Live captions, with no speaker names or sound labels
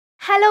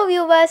Hello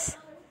viewers,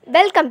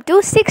 welcome to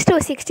 6 to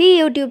 60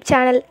 YouTube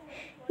channel.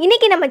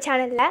 இன்னைக்கு நம்ம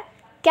சேனல்ல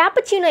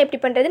cappuccino எப்படி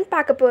பண்றதுன்னு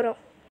பார்க்க போறோம்.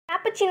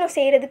 Cappuccino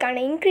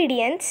செய்யிறதுக்கான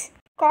ingredients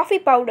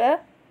coffee powder,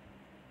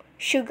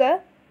 sugar,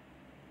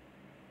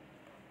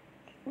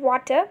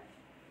 water,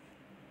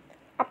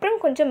 அப்புறம்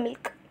கொஞ்சம்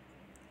milk.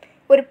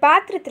 ஒரு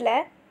பாத்திரத்துல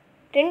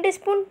 2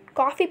 spoon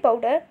coffee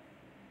powder,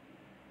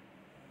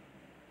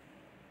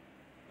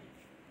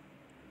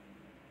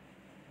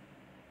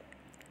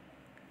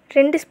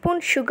 2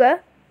 spoon sugar,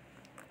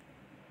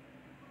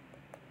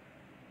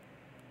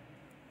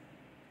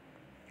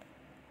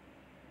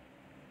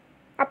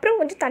 அப்புறம்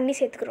கொஞ்சம் தண்ணி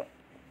சேர்த்துக்கிறோம்.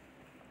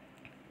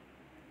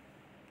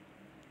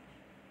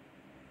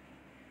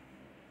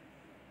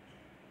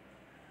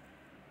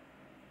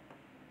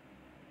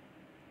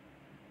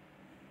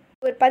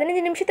 ஒரு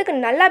 15 நிமிஷத்துக்கு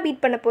நல்லா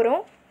பீட் பண்ண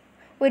போறோம்.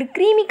 ஒரு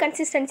creamy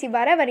consistency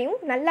வர வரையும்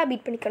நல்லா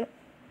பீட் பண்ணிக்கணும்.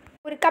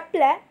 ஒரு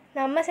கப்ல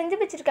நம்ம செஞ்சு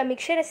வச்சிருக்க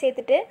மிக்சரை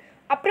சேர்த்துட்டு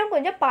அப்புறம்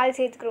கொஞ்சம் பால்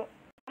சேர்த்துக்கிறோம்.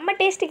 நம்ம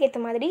டேஸ்ட்டுக்கு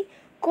ஏற்ற மாதிரி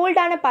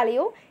கோல்டான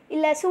பாலையோ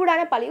இல்லை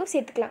சூடான பாலையோ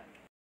சேர்த்துக்கலாம்.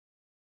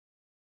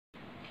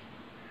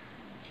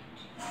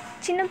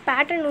 சின்ன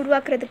பேட்டர்ன்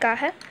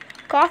உருவாக்குறதுக்காக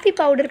காஃபி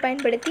பவுடர்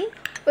பயன்படுத்தி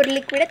ஒரு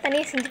லிக்விடை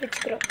தனியாக செஞ்சு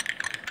வச்சுக்கிறோம்.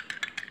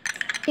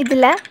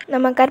 இதில்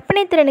நம்ம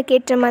கற்பனை திறனுக்கு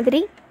ஏற்ற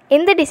மாதிரி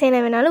எந்த டிசைனை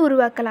வேணாலும்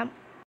உருவாக்கலாம்.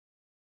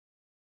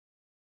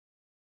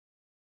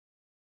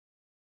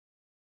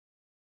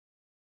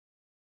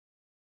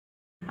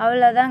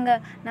 அவ்வளோதாங்க,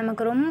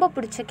 நமக்கு ரொம்ப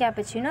பிடிச்ச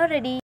கேப்பச்சினோ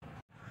ரெடி.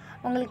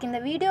 உங்களுக்கு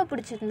இந்த வீடியோ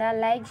பிடிச்சிருந்தா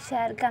லைக்,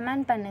 ஷேர்,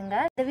 கமெண்ட்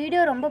பண்ணுங்கள். இந்த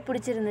வீடியோ ரொம்ப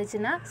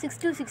பிடிச்சிருந்துச்சுன்னா 6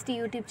 to 60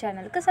 யூடியூப்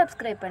சேனலுக்கு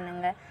சப்ஸ்கிரைப்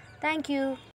பண்ணுங்கள். தேங்க்யூ.